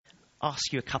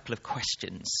ask you a couple of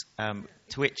questions,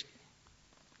 to which...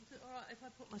 Is it all right if I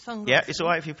put my sunglasses Yeah, it's all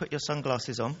right if you put your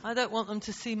sunglasses on. I don't want them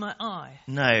to see my eye.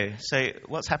 No. So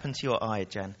what's happened to your eye,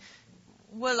 Jan?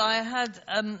 Well, I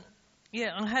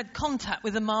had contact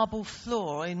with a marble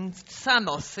floor in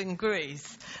Samos in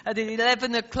Greece at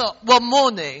 11 o'clock one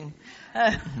morning.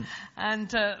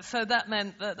 So that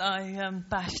meant that I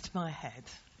bashed my head.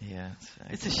 Yeah. So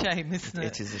It's a shame, isn't it?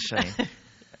 It is a shame.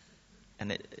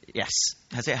 And yes.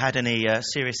 Has it had any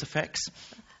serious effects?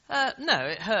 No,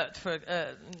 it hurt for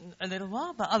a little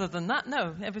while, but other than that,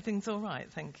 no, everything's all right,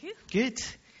 thank you. Good.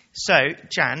 So,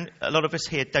 Jan, a lot of us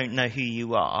here don't know who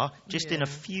you are. Just in a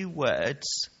few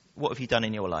words, what have you done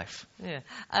in your life? Yeah,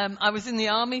 I was in the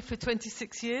army for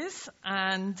 26 years,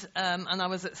 and I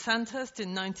was at Sandhurst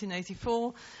in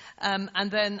 1984,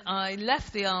 and then I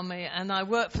left the army and I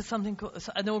worked for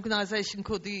an organisation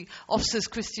called the Officers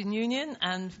Christian Union,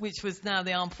 which was now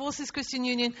the Armed Forces Christian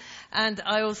Union, and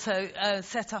I also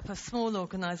set up a small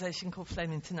organisation called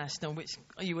Flame International, which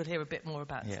you will hear a bit more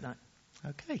about tonight.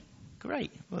 Okay.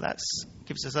 Great. Well, that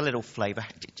gives us a little flavour.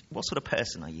 What sort of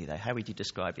person are you, though? How would you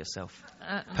describe yourself?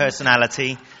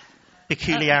 Personality,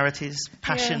 peculiarities,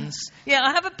 passions? Yeah,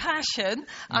 I have a passion.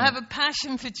 I have a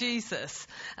passion for Jesus.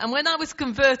 And when I was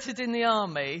converted in the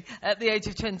army at the age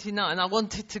of 29, I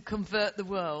wanted to convert the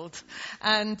world.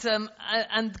 And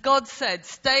God said,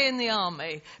 stay in the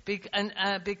army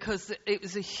because it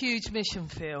was a huge mission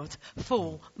field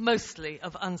full mostly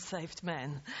of unsaved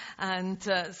men. And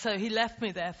so he left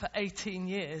me there for 18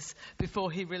 years before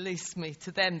he released me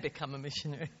to then become a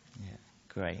missionary. Yeah.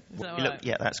 Great. Right?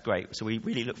 That's great. So we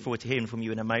really look forward to hearing from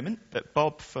you in a moment. But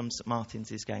Bob from St Martin's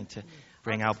is going to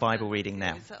bring our Bible reading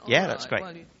now. That that's great.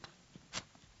 Well,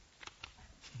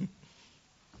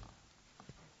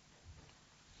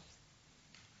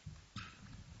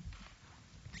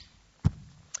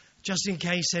 Just in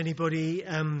case anybody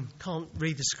can't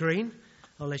read the screen,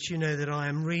 I'll let you know that I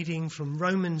am reading from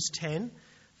Romans 10,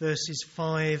 verses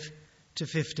 5 to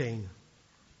 15.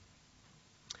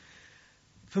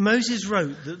 For Moses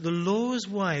wrote that the law's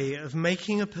way of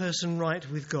making a person right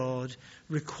with God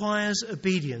requires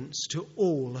obedience to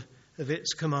all of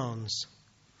its commands.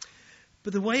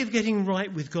 But the way of getting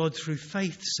right with God through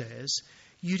faith says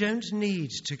you don't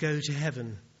need to go to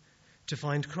heaven to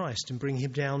find Christ and bring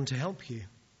him down to help you.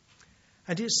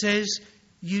 And it says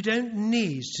you don't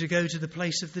need to go to the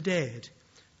place of the dead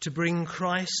to bring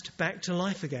Christ back to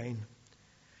life again.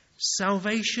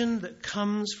 Salvation that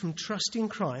comes from trusting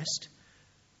Christ,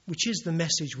 which is the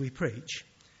message we preach,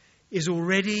 is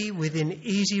already within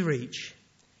easy reach.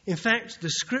 In fact, the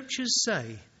scriptures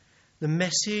say the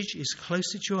message is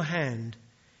close at your hand.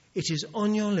 It is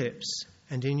on your lips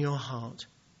and in your heart.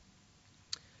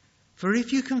 For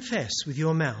if you confess with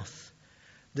your mouth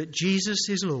that Jesus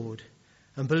is Lord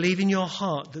and believe in your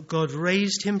heart that God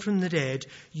raised him from the dead,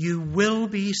 you will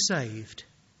be saved.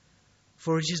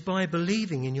 For it is by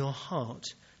believing in your heart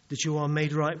that you are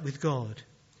made right with God.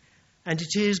 And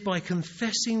it is by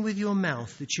confessing with your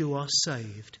mouth that you are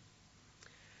saved.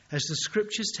 As the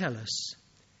scriptures tell us,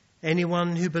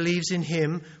 anyone who believes in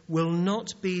him will not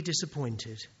be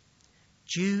disappointed.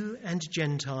 Jew and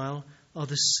Gentile are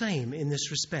the same in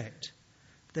this respect.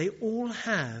 They all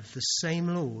have the same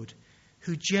Lord,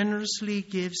 who generously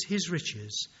gives his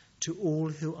riches to all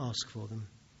who ask for them.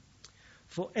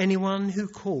 For anyone who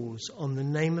calls on the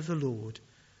name of the Lord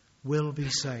will be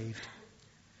saved.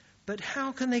 But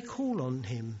how can they call on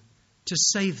him to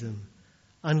save them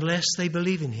unless they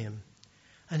believe in him?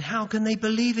 And how can they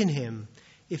believe in him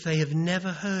if they have never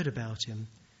heard about him?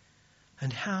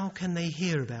 And how can they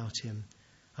hear about him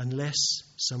unless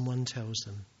someone tells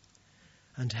them?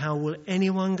 And how will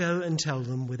anyone go and tell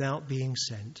them without being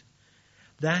sent?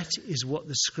 That is what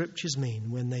the scriptures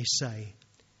mean when they say,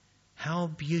 how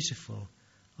beautiful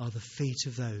are the feet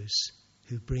of those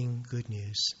who bring good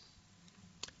news.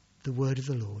 The word of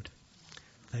the Lord.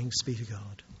 Thanks be to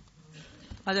God.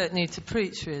 I don't need to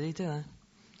preach, really, do I?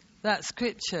 That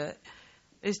scripture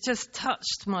has just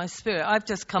touched my spirit. I've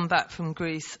just come back from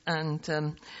Greece, and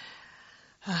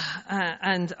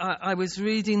I was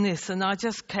reading this, and I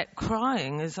just kept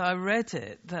crying as I read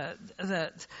it.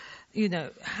 That you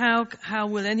know, how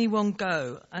will anyone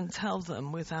go and tell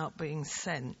them without being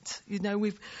sent? You know,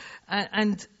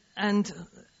 and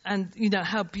you know,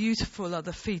 how beautiful are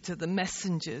the feet of the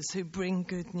messengers who bring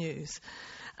good news.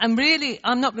 And really,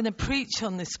 I'm not going to preach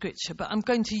on this scripture, but I'm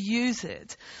going to use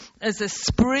it as a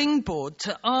springboard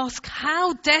to ask,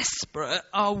 how desperate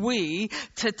are we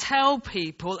to tell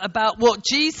people about what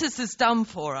Jesus has done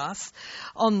for us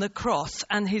on the cross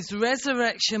and his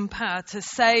resurrection power to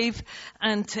save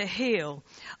and to heal?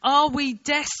 Are we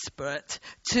desperate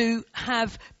to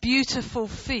have beautiful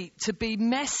feet, to be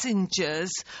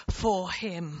messengers for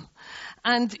him?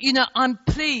 And, I'm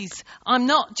pleased. I'm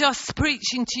not just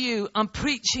preaching to you, I'm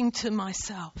preaching to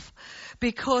myself.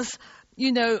 Because,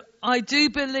 I do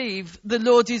believe the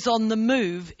Lord is on the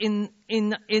move in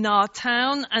our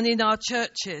town and in our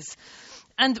churches.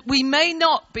 And we may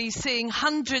not be seeing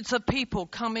hundreds of people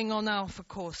coming on Alpha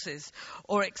courses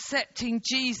or accepting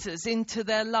Jesus into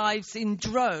their lives in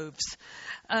droves.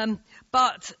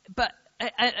 But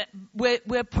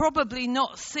we're probably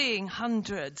not seeing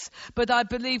hundreds, but I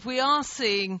believe we are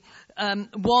seeing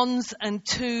ones and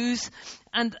twos,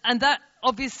 and that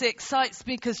obviously excites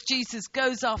me because Jesus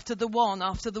goes after the one,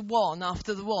 after the one,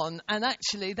 after the one, and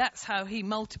actually that's how he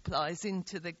multiplies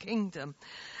into the kingdom.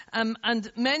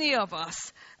 And many of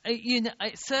us,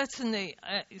 certainly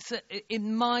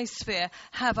in my sphere,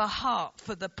 have a heart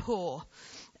for the poor.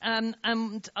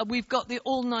 And we've got the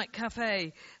all-night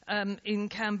cafe in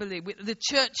Camberley. The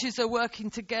churches are working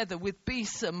together with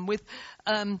Beeson, with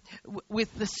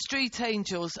the Street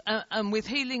Angels, and with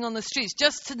Healing on the Streets,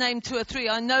 just to name 2 or 3.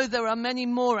 I know there are many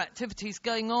more activities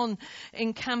going on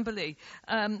in Camberley,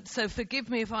 so forgive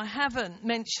me if I haven't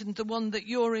mentioned the one that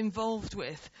you're involved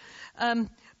with.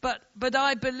 But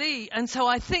I believe, and so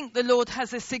I think the Lord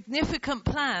has a significant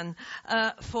plan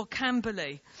for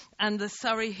Camberley and the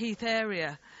Surrey Heath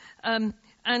area.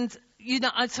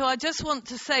 So I just want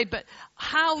to say, but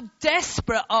how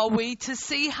desperate are we to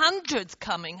see hundreds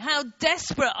coming? How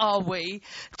desperate are we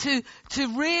to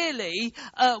really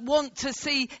want to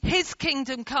see his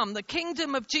kingdom come, the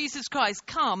kingdom of Jesus Christ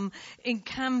come in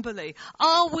Camberley?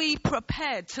 Are we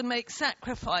prepared to make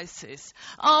sacrifices?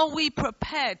 Are we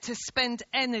prepared to spend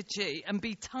energy and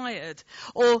be tired,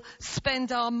 or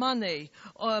spend our money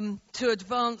to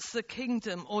advance the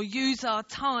kingdom, or use our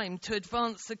time to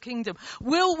advance the kingdom?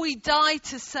 Will we die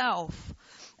to self?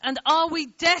 And are we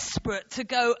desperate to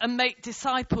go and make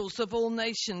disciples of all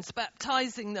nations,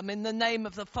 baptizing them in the name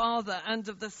of the Father and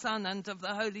of the Son and of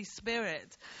the Holy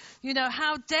Spirit?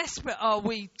 How desperate are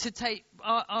we to take,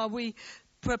 are we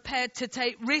prepared to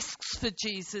take risks for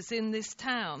Jesus in this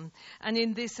town and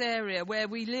in this area where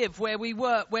we live, where we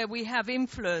work, where we have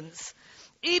influence?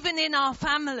 Even in our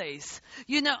families.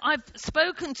 I've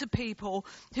spoken to people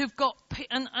who've got,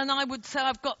 and I would say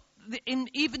I've got,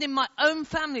 even in my own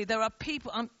family, there are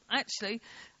people,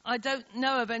 I don't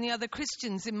know of any other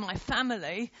Christians in my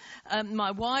family,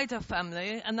 my wider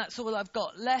family, and that's all I've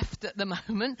got left at the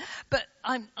moment. But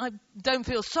I don't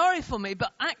feel sorry for me,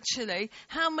 but actually,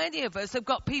 how many of us have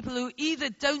got people who either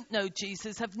don't know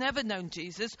Jesus, have never known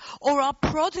Jesus, or are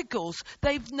prodigals?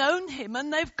 They've known him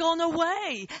and they've gone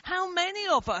away. How many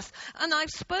of us? And I've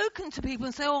spoken to people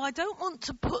and say, I don't want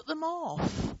to put them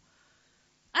off.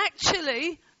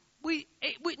 Actually, we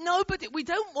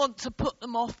don't want to put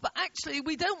them off, but actually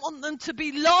we don't want them to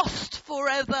be lost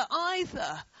forever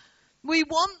either. We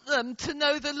want them to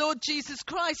know the Lord Jesus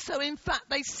Christ, so in fact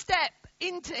they step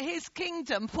into his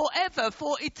kingdom forever,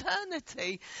 for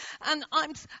eternity. And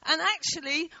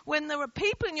actually, when there are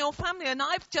people in your family, and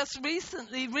I've just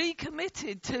recently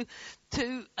recommitted to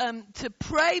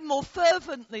pray more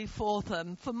fervently for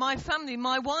them, for my family,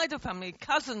 my wider family,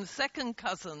 cousins, second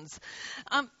cousins.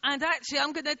 And actually,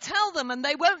 I'm going to tell them, and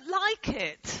they won't like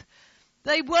it.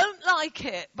 They won't like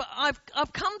it, but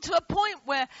I've come to a point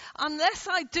where unless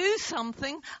I do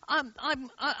something,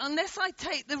 unless I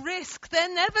take the risk,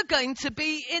 they're never going to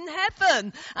be in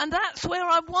heaven. And that's where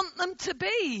I want them to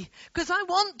be, because I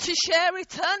want to share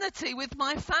eternity with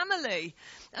my family.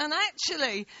 And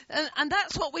actually, and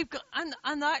that's what we've got.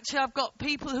 And actually, I've got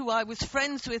people who I was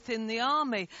friends with in the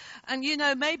army. And,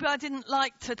 maybe I didn't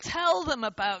like to tell them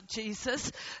about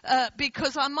Jesus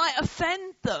because I might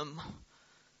offend them.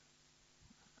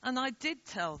 And I did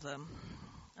tell them,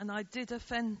 and I did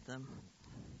offend them.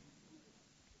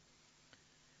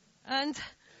 And,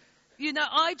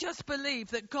 I just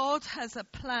believe that God has a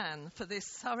plan for this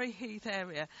Surrey Heath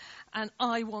area, and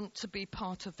I want to be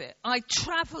part of it. I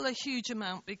travel a huge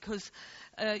amount because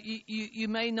you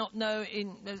may not know,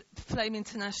 in Flame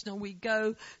International, we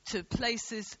go to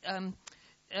places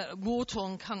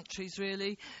war-torn countries,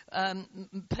 really,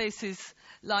 places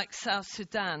like South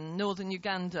Sudan, northern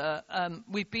Uganda.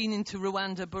 We've been into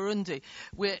Rwanda, Burundi,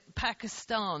 we're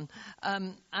Pakistan,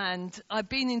 and I've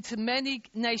been into many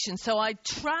nations. So I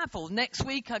travel. Next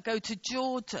week I go to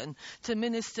Jordan to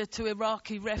minister to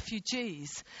Iraqi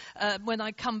refugees. When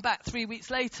I come back 3 weeks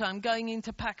later, I'm going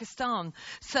into Pakistan.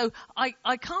 So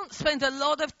I can't spend a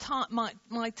lot of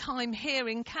my time here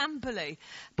in Camberley.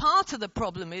 Part of the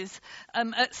problem is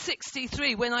at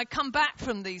 63, when I come back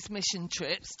from these mission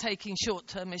trips, taking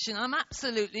short-term mission, I'm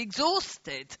absolutely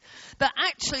exhausted. But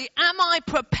actually, am I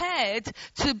prepared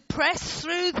to press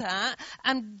through that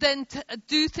and then to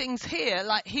do things here,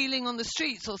 like healing on the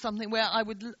streets or something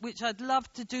which I'd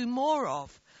love to do more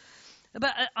of?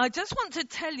 But I just want to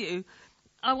tell you,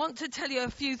 a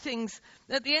few things.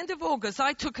 At the end of August,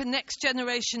 I took a next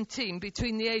generation team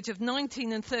between the age of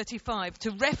 19 and 35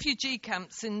 to refugee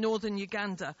camps in northern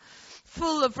Uganda,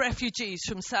 full of refugees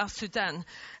from South Sudan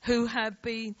who have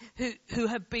been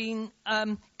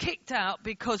kicked out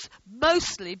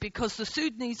mostly because the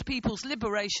Sudanese People's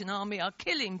Liberation Army are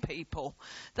killing people.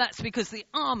 That's because the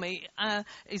army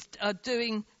is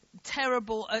doing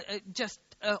terrible,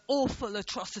 awful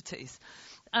atrocities.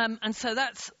 And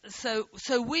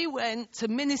so we went to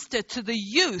minister to the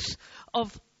youth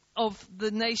of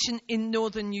the nation in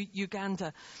northern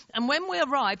Uganda. And when we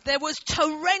arrived, there was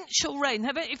torrential rain.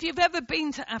 If you've ever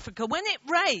been to Africa, when it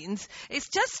rains, it's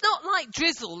just not like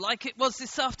drizzle like it was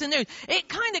this afternoon. It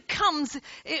kind of comes,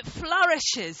 it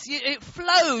flourishes, it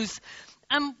flows.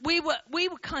 And we were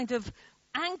kind of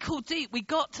ankle deep. We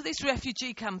got to this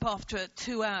refugee camp after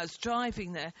 2 hours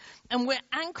driving there, and we're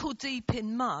ankle deep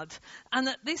in mud. And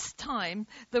at this time,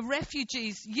 the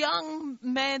refugees, young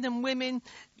men and women,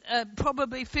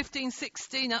 probably 15,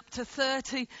 16, up to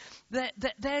 30,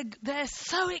 they're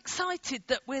so excited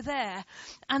that we're there,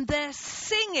 and they're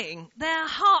singing their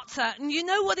hearts out. And you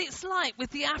know what it's like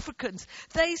with the Africans.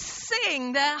 They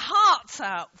sing their hearts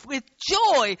out with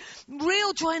joy,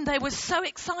 real joy, and they were so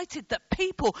excited that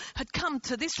people had come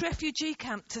to this refugee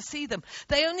camp to see them.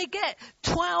 They only get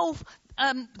 12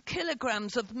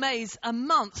 kilograms of maize a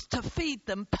month to feed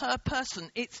them per person.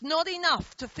 It's not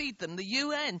enough to feed them. The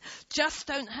UN just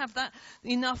don't have that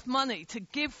enough money to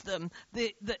give them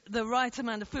the right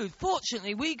amount of food.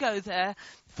 Fortunately, we go there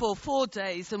for 4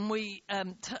 days, and we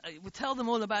tell them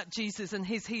all about Jesus and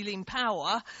his healing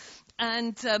power,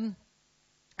 and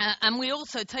we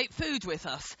also take food with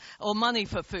us, or money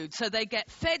for food. So they get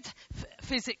fed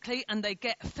physically and they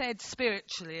get fed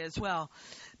spiritually as well.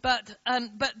 But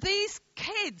these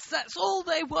kids, that's all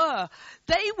they were.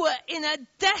 They were in a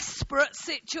desperate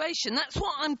situation. That's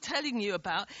what I'm telling you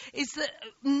about, is that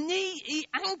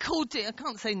ankle deep, I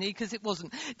can't say knee because it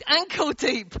wasn't, ankle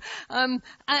deep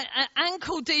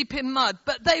in mud.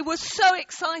 But they were so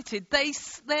excited.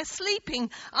 They're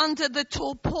sleeping under the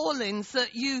tarpaulins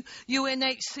that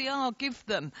UNHCR give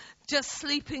them, just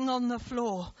sleeping on the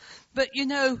floor. But you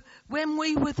know, when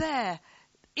we were there,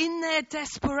 in their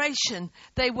desperation,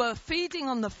 they were feeding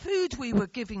on the food we were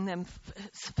giving them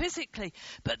physically,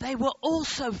 but they were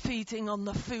also feeding on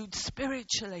the food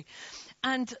spiritually.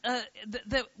 And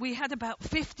we had about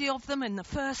 50 of them in the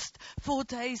first 4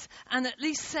 days, and at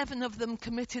least 7 of them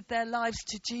committed their lives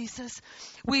to Jesus.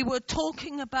 We were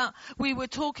talking about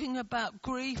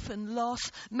grief and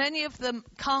loss. Many of them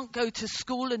can't go to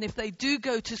school, and if they do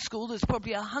go to school, there's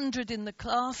probably 100 in the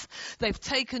class. They've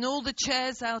taken all the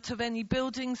chairs out of any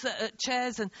buildings,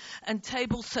 chairs and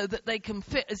tables, so that they can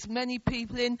fit as many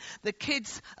people in. The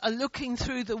kids are looking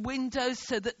through the windows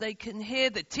so that they can hear.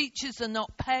 The teachers are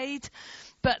not paid.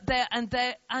 But they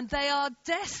are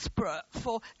desperate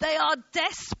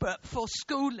for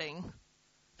schooling.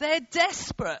 They're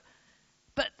desperate.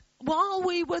 But while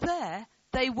we were there,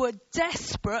 they were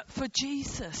desperate for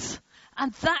Jesus.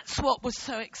 And that's what was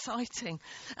so exciting.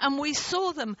 And we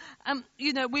saw them, I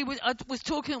was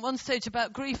talking at one stage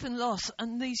about grief and loss,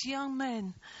 and these young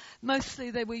men,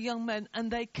 mostly they were young men, and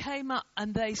they came up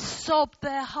and they sobbed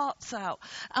their hearts out.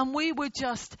 And we were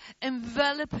just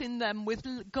enveloping them with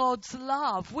God's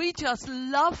love. We just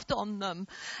loved on them.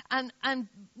 And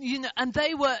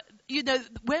they were,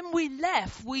 when we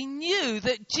left, we knew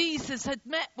that Jesus had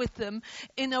met with them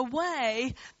in a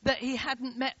way that he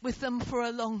hadn't met with them for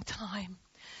a long time.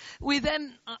 We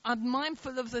then, I'm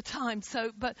mindful of the time,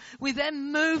 but we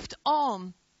then moved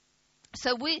on.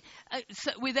 So we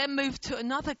then moved to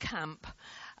another camp,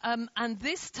 and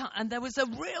this time, and there was a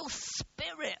real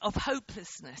spirit of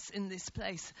hopelessness in this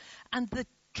place. And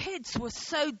kids were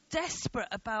so desperate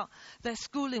about their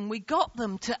schooling, we got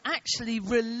them to actually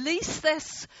release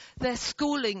their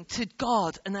schooling to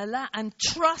God and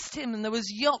trust him. And there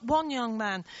was one young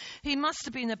man, he must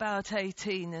have been about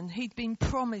 18, and he'd been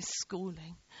promised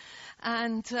schooling.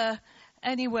 And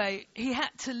anyway, he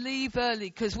had to leave early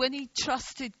because when he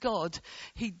trusted God,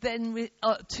 he then,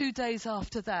 2 days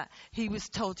after that, he was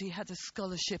told he had a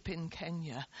scholarship in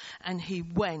Kenya, and he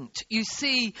went. You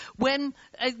see, when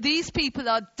these people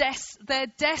are they're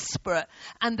desperate,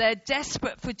 and they're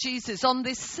desperate for Jesus. In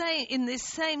this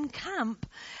same camp,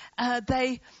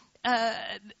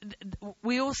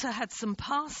 we also had some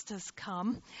pastors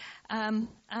come.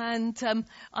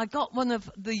 I got one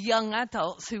of the young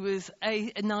adults who was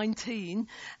 19,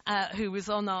 who was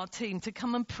on our team, to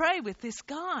come and pray with this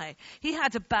guy. He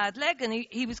had a bad leg, and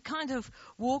he was kind of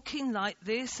walking like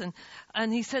this.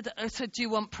 And he said, I said, do you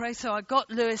want prayer? So I got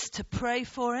Lewis to pray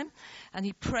for him, and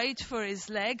he prayed for his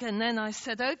leg. And then I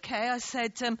said, okay. I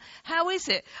said, how is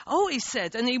it? Oh, he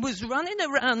said, and he was running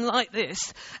around like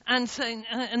this, and saying,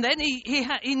 and then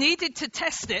he needed to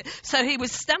test it. So he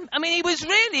was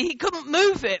he couldn't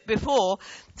move it before,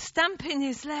 stamping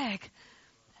his leg.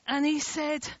 And he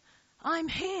said, I'm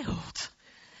healed.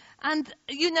 And,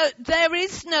 there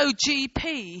is no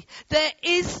GP. There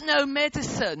is no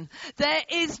medicine. There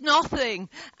is nothing.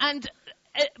 And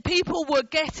people were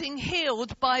getting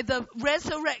healed by the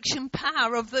resurrection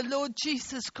power of the Lord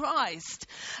Jesus Christ.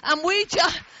 And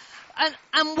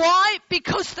and why?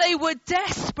 Because they were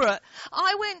desperate.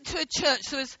 I went to a church,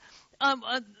 there was...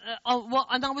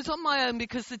 and I was on my own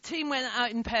because the team went out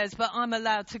in pairs, but I'm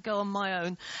allowed to go on my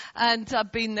own, and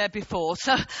I've been there before.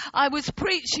 So I was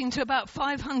preaching to about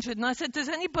 500, and I said, does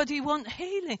anybody want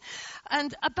healing?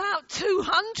 And about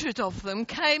 200 of them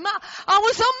came up. I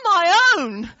was on my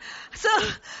own. So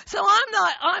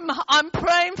I'm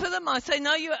praying for them. I say,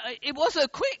 no, it was a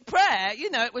quick prayer.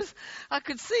 I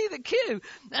could see the queue.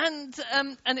 And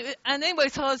anyway,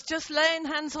 so I was just laying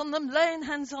hands on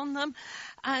them,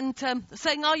 and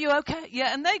saying, are you okay?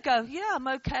 Yeah, and they go, yeah, I'm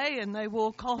okay, and they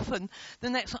walk off, and the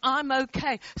next one, I'm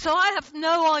okay. So I have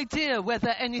no idea whether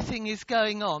anything is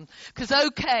going on, because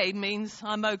okay means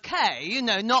I'm okay,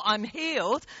 not I'm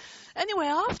healed. Anyway,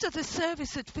 after the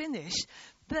service had finished,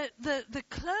 the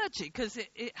clergy, because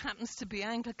it happens to be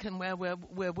Anglican, where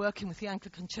we're working with the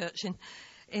Anglican Church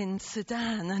in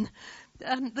Sudan,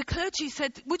 and the clergy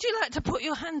said, would you like to put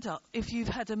your hand up if you've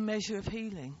had a measure of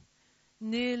healing?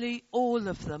 Nearly all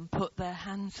of them put their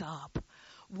hands up.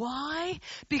 Why?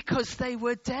 Because they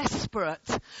were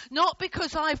desperate. Not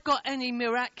because I've got any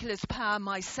miraculous power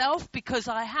myself, because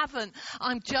I haven't.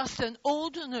 I'm just an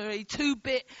ordinary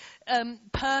 2-bit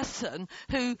person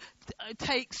who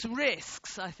takes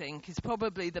risks, I think, is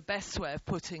probably the best way of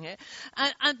putting it.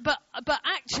 But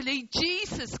actually,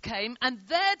 Jesus came, and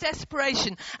their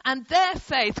desperation and their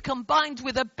faith combined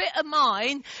with a bit of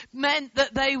mine meant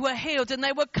that they were healed. And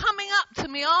they were coming up to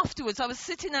me afterwards. I was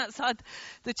sitting outside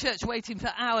the church waiting for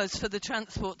hours for the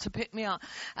transport to pick me up.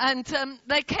 And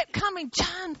they kept coming,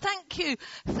 Jan, thank you.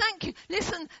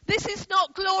 Listen, this is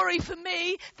not glory for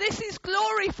me. This is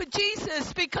glory for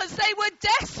Jesus, because they were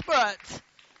desperate.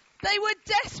 They were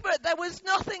desperate. There was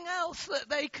nothing else that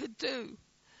they could do.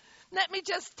 Let me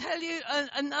just tell you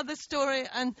another story,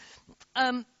 and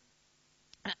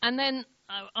then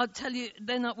I'll tell you.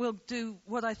 Then I will do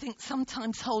what I think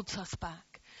sometimes holds us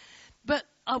back. But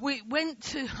we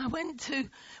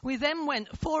then went,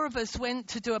 4 of us went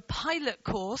to do a pilot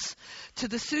course to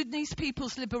the Sudanese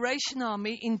People's Liberation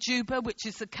Army in Juba, which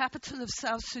is the capital of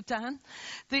South Sudan.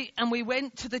 And we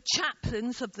went to the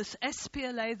chaplains of the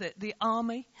SPLA, the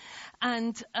army.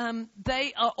 And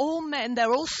they are all men,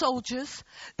 they're all soldiers.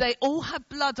 They all have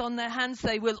blood on their hands.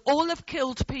 They will all have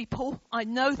killed people. I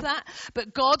know that.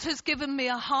 But God has given me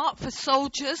a heart for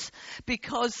soldiers,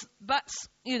 because that's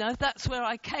where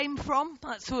I came from.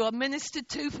 That's who I ministered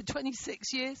to for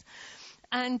 26 years.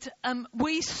 And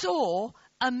we saw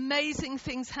amazing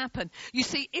things happen. You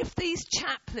see, if these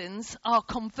chaplains are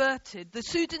converted, the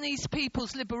Sudanese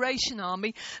People's Liberation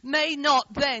Army may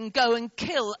not then go and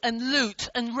kill and loot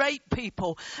and rape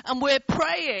people. And we're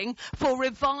praying for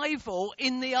revival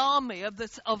in the army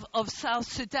of South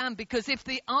Sudan, because if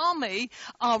the army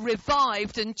are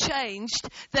revived and changed,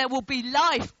 there will be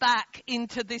life back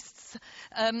into this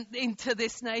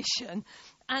nation.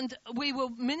 And we were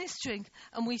ministering,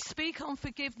 and we speak on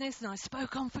forgiveness, and I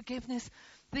spoke on forgiveness.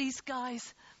 These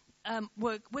guys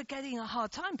were getting a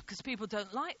hard time because people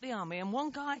don't like the army. And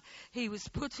one guy, he was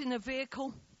put in a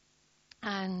vehicle,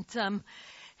 and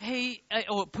he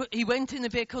went in the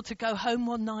vehicle to go home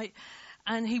one night,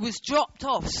 And he was dropped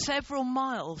off several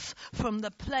miles from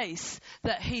the place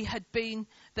that he had been,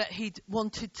 that he'd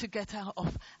wanted to get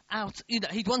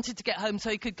he'd wanted to get home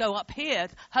so he could go up here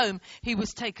home. He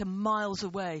was taken miles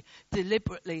away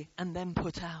deliberately and then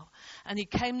put out. And he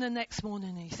came the next morning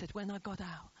and he said, when I got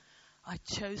out, I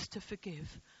chose to forgive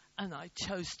and I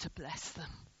chose to bless them.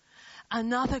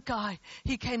 Another guy,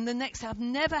 he came the next day. I've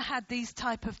never had these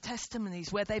type of testimonies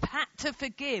where they've had to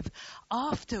forgive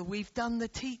after we've done the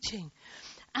teaching.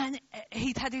 And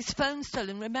he'd had his phone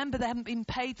stolen. Remember, they haven't been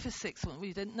paid for 6 months.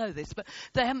 We didn't know this, but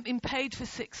they haven't been paid for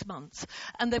 6 months.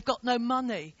 And they've got no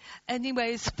money.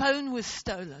 Anyway, his phone was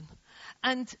stolen.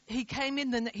 And he came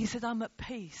in, he said, I'm at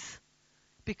peace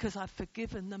because I've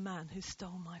forgiven the man who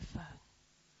stole my phone.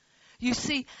 You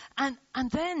see, and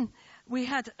then we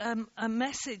had a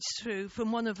message through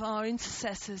from one of our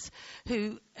intercessors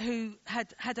who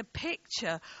had a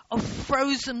picture of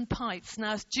frozen pipes.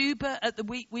 Now, Juba, at the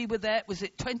week we were there, it was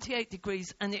at 28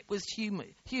 degrees and it was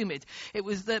humid. It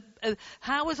was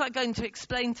how was I going to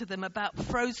explain to them about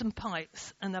frozen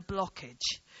pipes and a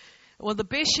blockage? Well, the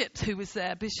bishop who was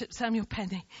there, Bishop Samuel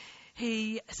Penny,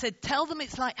 he said, tell them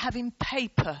it's like having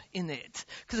paper in it.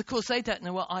 Because, of course, they don't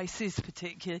know what ice is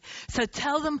particularly. So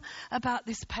tell them about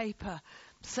this paper.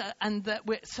 So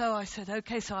I said,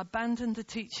 okay, so I abandoned the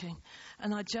teaching.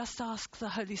 And I just asked the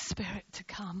Holy Spirit to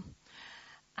come.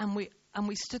 And we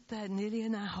stood there nearly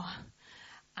an hour.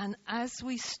 And as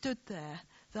we stood there,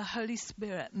 the Holy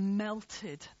Spirit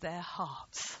melted their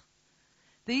hearts.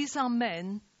 These are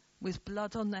men with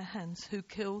blood on their hands who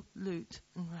kill, loot,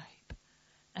 and rape.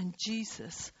 And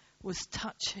Jesus was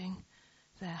touching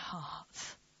their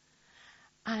hearts.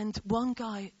 And one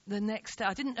guy, the next day,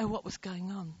 I didn't know what was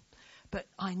going on, but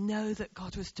I know that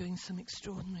God was doing some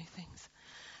extraordinary things.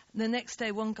 The next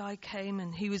day, one guy came,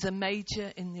 and he was a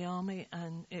major in the army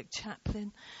and a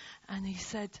chaplain. And he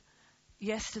said,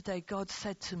 yesterday God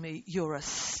said to me, you're a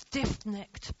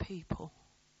stiff-necked people.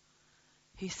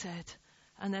 He said,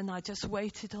 and then I just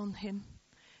waited on him.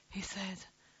 He said,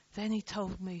 then he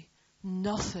told me,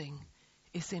 nothing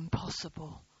is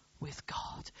impossible with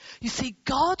God. You see,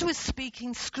 God was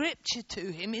speaking scripture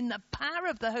to him in the power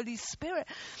of the Holy Spirit.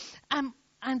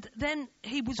 And then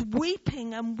he was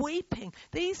weeping and weeping.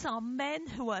 These are men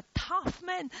who are tough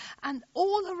men. And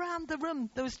all around the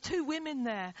room, there was 2 women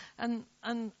there and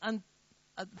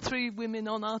 3 women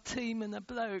on our team and a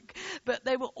bloke. But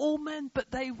they were all men,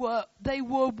 but they were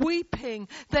weeping.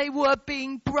 They were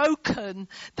being broken.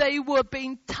 They were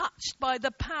being touched by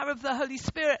the power of the Holy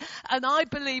Spirit. And I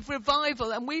believe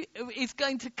revival is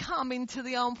going to come into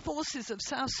the armed forces of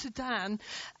South Sudan.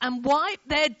 And why?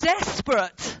 They're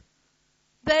desperate.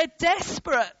 They're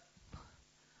desperate.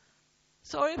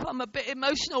 Sorry if I'm a bit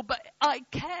emotional, but I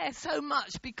care so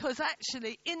much because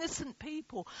actually innocent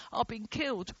people are being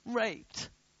killed, raped,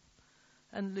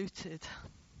 and looted.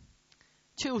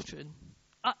 Children.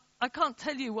 I can't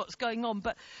tell you what's going on,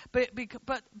 but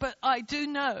I do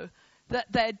know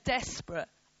that they're desperate,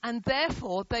 and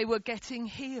therefore they were getting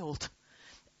healed.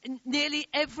 Nearly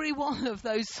every one of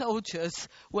those soldiers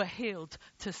were healed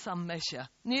to some measure.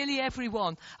 Nearly every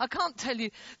one. I can't tell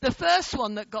you. The first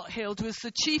one that got healed was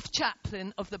the chief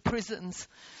chaplain of the prisons.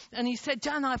 And he said,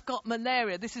 Jan, I've got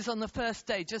malaria. This is on the first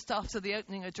day, just after the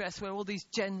opening address, where all these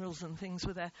generals and things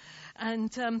were there.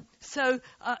 And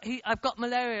I've got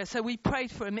malaria. So we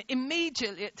prayed for him.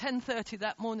 Immediately at 10:30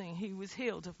 that morning, he was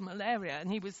healed of malaria.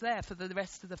 And he was there for the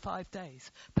rest of the 5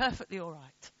 days. Perfectly all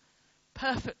right.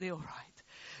 Perfectly all right.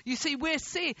 You see, we're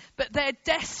seeing, but they're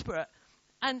desperate.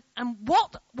 And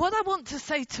what I want to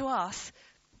say to us,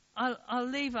 I'll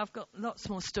leave, I've got lots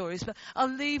more stories, but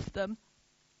I'll leave them.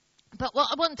 But what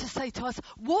I want to say to us,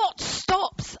 what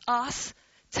stops us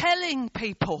telling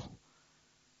people?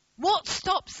 What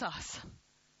stops us?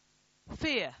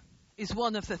 Fear is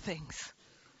one of the things.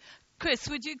 Chris,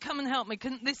 would you come and help me?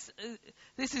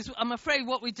 This is, I'm afraid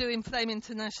what we do in Flame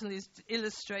International is to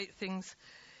illustrate things.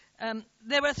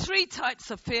 There are 3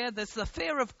 types of fear. There's the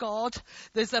fear of God.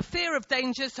 There's the fear of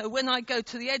danger. So when I go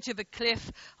to the edge of a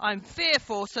cliff, I'm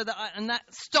fearful, and that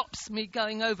stops me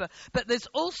going over. But there's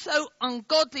also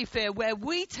ungodly fear, where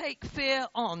we take fear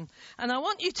on. And I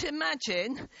want you to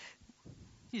imagine,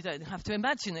 you don't have to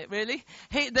imagine it really,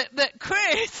 that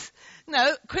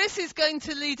Chris is going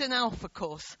to lead an Alpha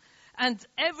course, and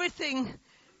everything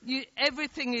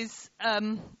is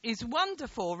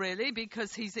wonderful, really,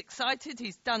 because he's excited.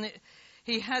 He's done it.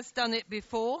 He has done it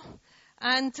before,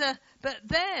 and but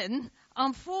then,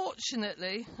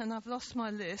 unfortunately, and I've lost my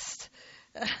list.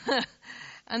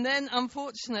 And then,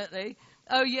 unfortunately,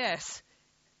 oh yes,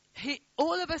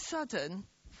 all of a sudden,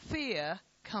 fear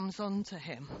comes onto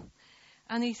him,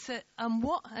 And he said,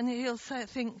 and he'll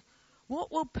think,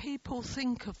 what will people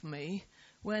think of me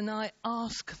when I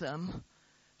ask them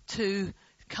to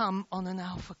come on an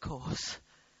Alpha course?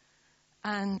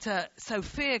 And so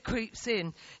fear creeps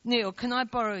in. Neil, can I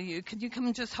borrow you? Could you come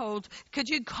and could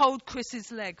you hold Chris's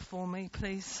leg for me,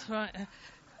 please? Right,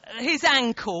 his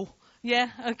ankle. Yeah,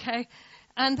 okay.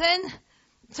 And then,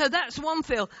 so that's one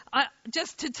fear.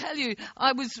 Just to tell you,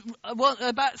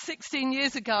 about 16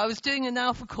 years ago, I was doing an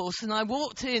Alpha course, and I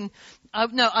walked in.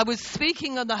 I was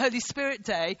speaking on the Holy Spirit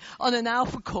Day on an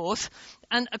Alpha course,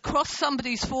 and across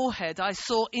somebody's forehead I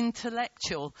saw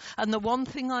intellectual, and the one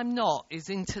thing I'm not is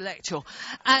intellectual.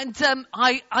 And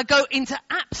I go into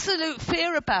absolute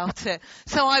fear about it.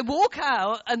 So I walk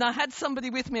out, and I had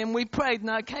somebody with me, and we prayed, and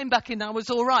I came back in, and I was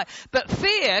all right. But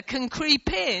fear can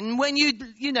creep in when you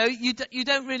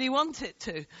don't really want it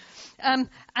to. So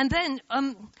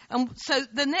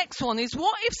the next one is,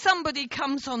 what if somebody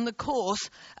comes on the course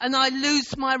and I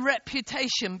lose my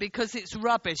reputation because it's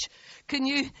rubbish? Could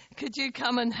you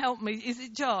come and help me? Is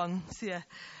it John? Yeah.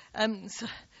 And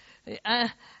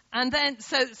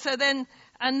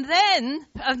then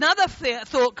another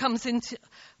thought comes into,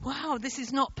 wow, this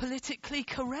is not politically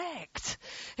correct.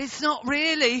 It's not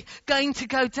really going to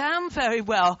go down very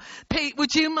well. Pete,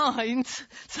 would you mind?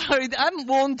 Sorry, I haven't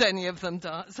warned any of them,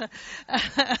 Dart. So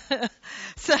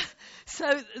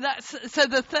that's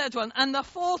the third one. And the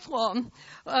fourth one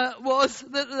was,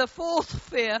 the fourth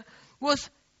fear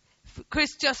was,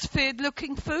 Chris just feared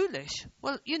looking foolish.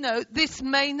 Well, this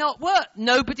may not work.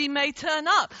 Nobody may turn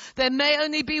up. There may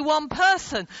only be one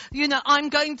person. I'm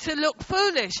going to look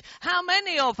foolish. How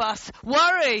many of us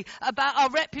worry about our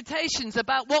reputations,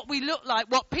 about what we look like,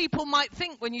 what people might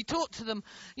think when you talk to them,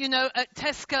 at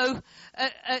Tesco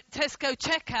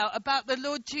checkout about the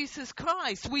Lord Jesus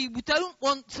Christ? We don't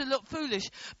want to look foolish.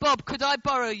 Bob, could I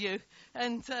borrow you?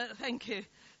 And thank you.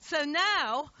 So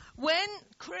now, when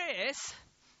Chris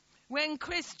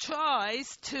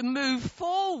tries to move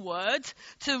forward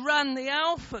to run the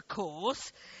Alpha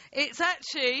course, it's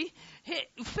actually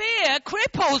fear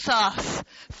cripples us.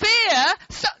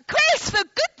 Chris, for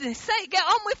goodness sake, get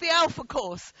on with the Alpha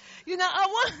course. I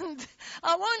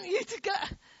want you to go.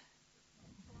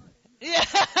 Yeah.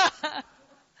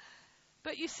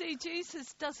 But you see,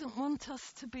 Jesus doesn't want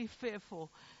us to be fearful.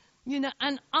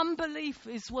 And unbelief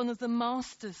is one of the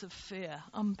masters of fear,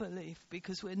 unbelief,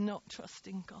 because we're not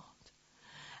trusting God.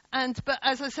 But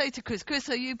as I say to Chris,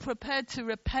 are you prepared to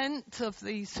repent of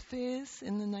these fears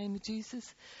in the name of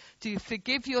Jesus? Do you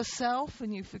forgive yourself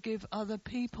and you forgive other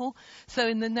people? So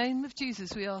in the name of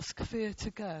Jesus, we ask fear to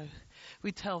go.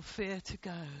 We tell fear to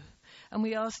go. And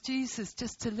we ask Jesus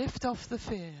just to lift off the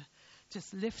fear.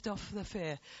 Just lift off the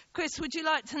fear. Chris, would you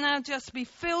like to now just be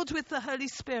filled with the Holy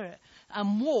Spirit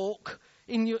and walk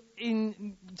in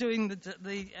doing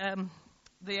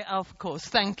the Alpha course?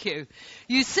 Thank you.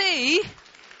 You see,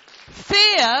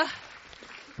 fear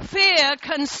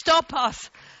can stop us,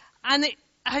 and it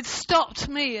has stopped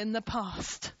me in the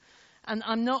past. And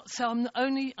I'm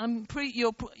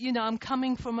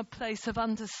coming from a place of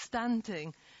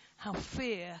understanding how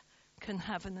fear can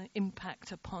have an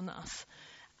impact upon us.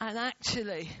 And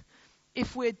actually,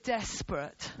 if we're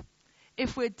desperate,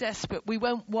 we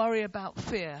won't worry about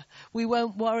fear. We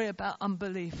won't worry about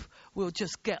unbelief. We'll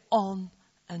just get on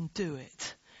and do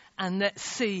it. And let's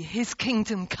see his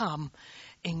kingdom come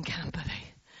in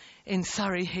Camberley, in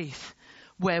Surrey Heath,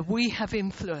 where we have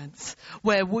influence,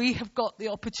 where we have got the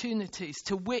opportunities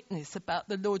to witness about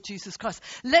the Lord Jesus Christ.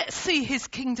 Let's see his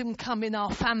kingdom come in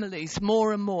our families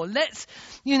more and more. Let's,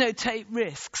 take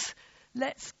risks.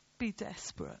 Let's be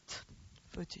desperate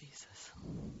for Jesus.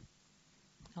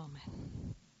 Amen.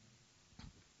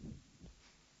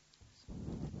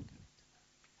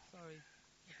 Sorry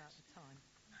about the time.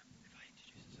 If I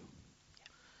introduce us all.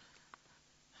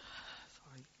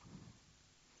 Sorry.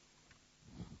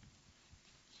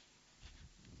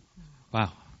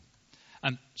 Wow.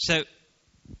 So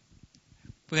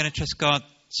we're going to trust God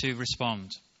to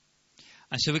respond.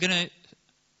 And so we're going to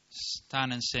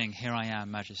stand and sing, Here I Am,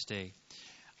 Majesty.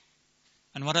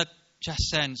 And what I just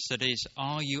sense that is,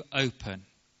 are you open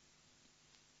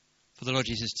for the Lord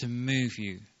Jesus to move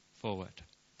you forward?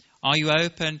 Are you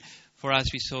open for, as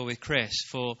we saw with Chris,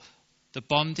 for the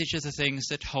bondage of the things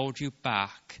that hold you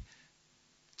back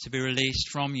to be released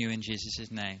from you in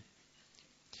Jesus' name?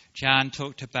 Jan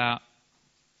talked about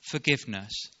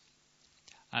forgiveness.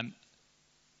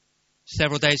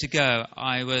 Several days ago,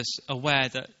 I was aware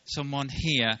that someone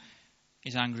here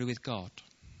is angry with God.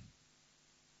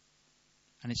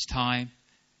 And it's time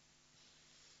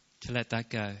to let that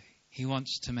go. He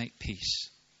wants to make peace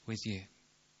with you.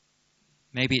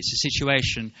 Maybe it's a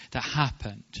situation that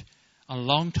happened a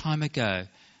long time ago.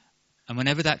 And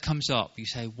whenever that comes up, you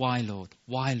say, why, Lord?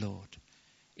 Why, Lord?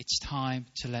 It's time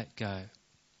to let go.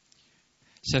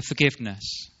 So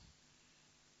forgiveness.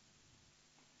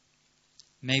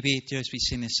 Maybe, as we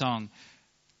sing this song,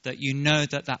 that you know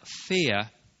that fear,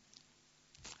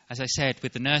 as I said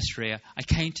with the nursery, I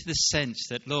came to the sense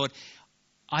that, Lord,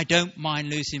 I don't mind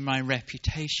losing my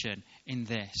reputation in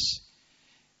this.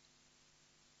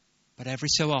 But every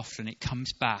so often it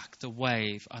comes back, the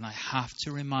wave, and I have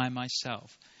to remind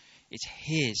myself, it's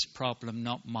his problem,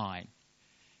 not mine.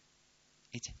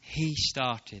 He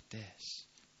started this.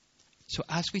 So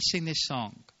as we sing this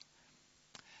song,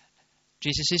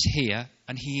 Jesus is here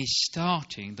and he is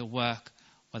starting the work,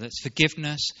 whether it's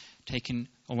forgiveness, taking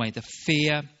away the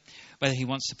fear, whether he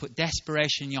wants to put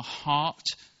desperation in your heart,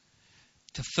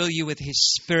 to fill you with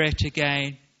his Spirit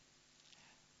again.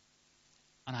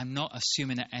 And I'm not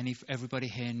assuming that everybody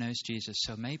here knows Jesus.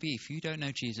 So maybe if you don't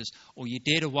know Jesus, or you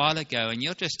did a while ago, and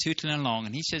you're just tootling along,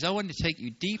 and he says, I want to take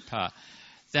you deeper,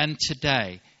 then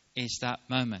today is that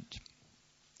moment.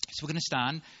 So we're going to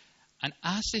stand. And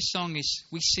as this song is,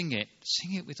 we sing it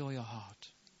with all your heart.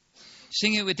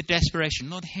 Sing it with the desperation.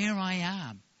 Lord, here I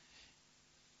am.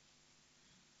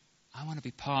 I want to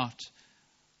be part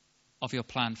of your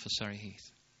plan for Surrey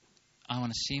Heath. I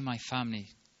want to see my family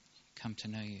come to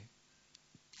know you.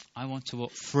 I want to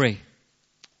walk free.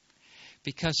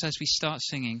 Because as we start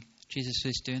singing, Jesus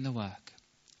is doing the work.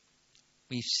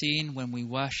 We've seen when we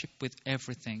worship with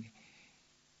everything,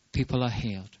 people are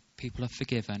healed, people are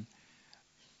forgiven,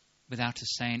 without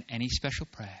us saying any special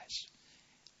prayers.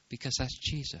 Because that's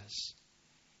Jesus.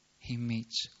 He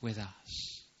meets with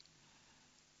us.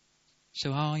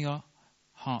 So are your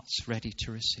hearts ready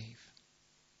to receive?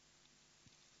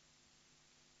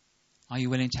 Are you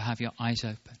willing to have your eyes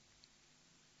open?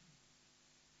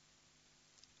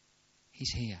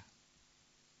 He's here.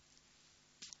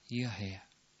 You're here.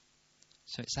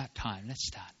 So it's that time. Let's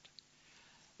stand.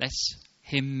 Let's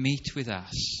him meet with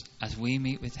us as we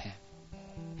meet with him.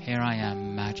 Here I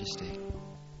am, Majesty.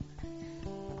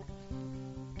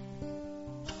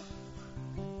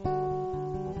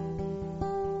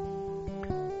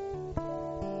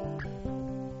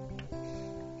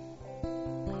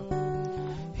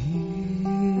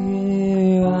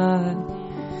 Here I am.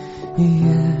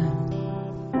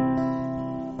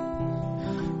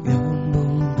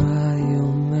 Humbled by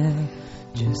your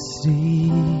majesty,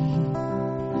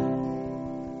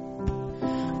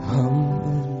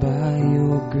 humbled by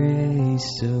your grace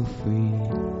so free.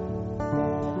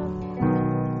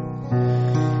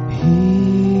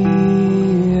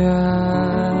 Here I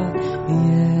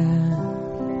am,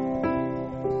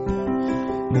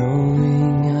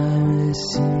 knowing I'm a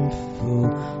sinful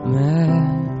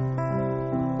man,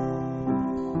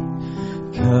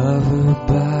 covered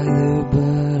by the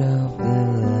blood of the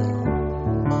Lamb.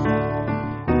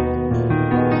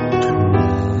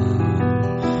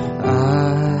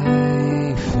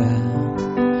 I found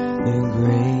the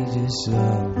greatest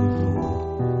love of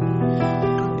all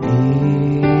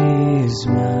is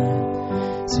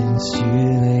mine, since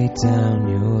you laid down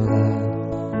your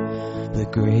life, the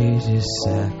greatest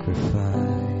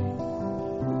sacrifice.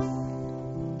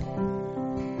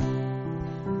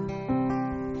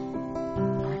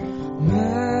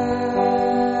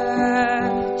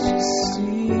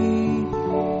 Majesty,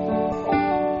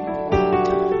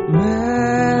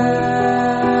 majesty,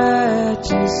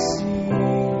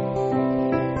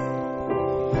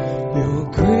 your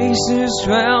grace has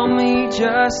found me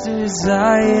just as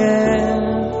I am,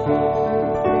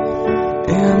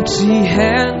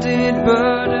 empty-handed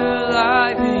but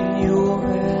alive in your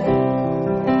hand.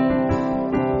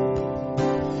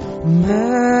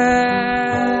 Majesty,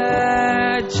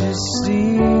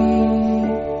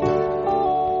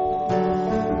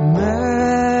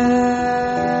 majesty,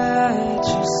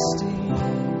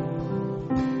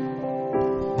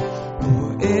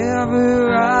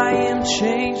 forever I am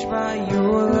changed by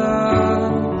your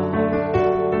love,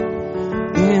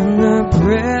 in the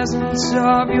presence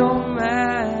of your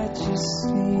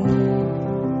majesty.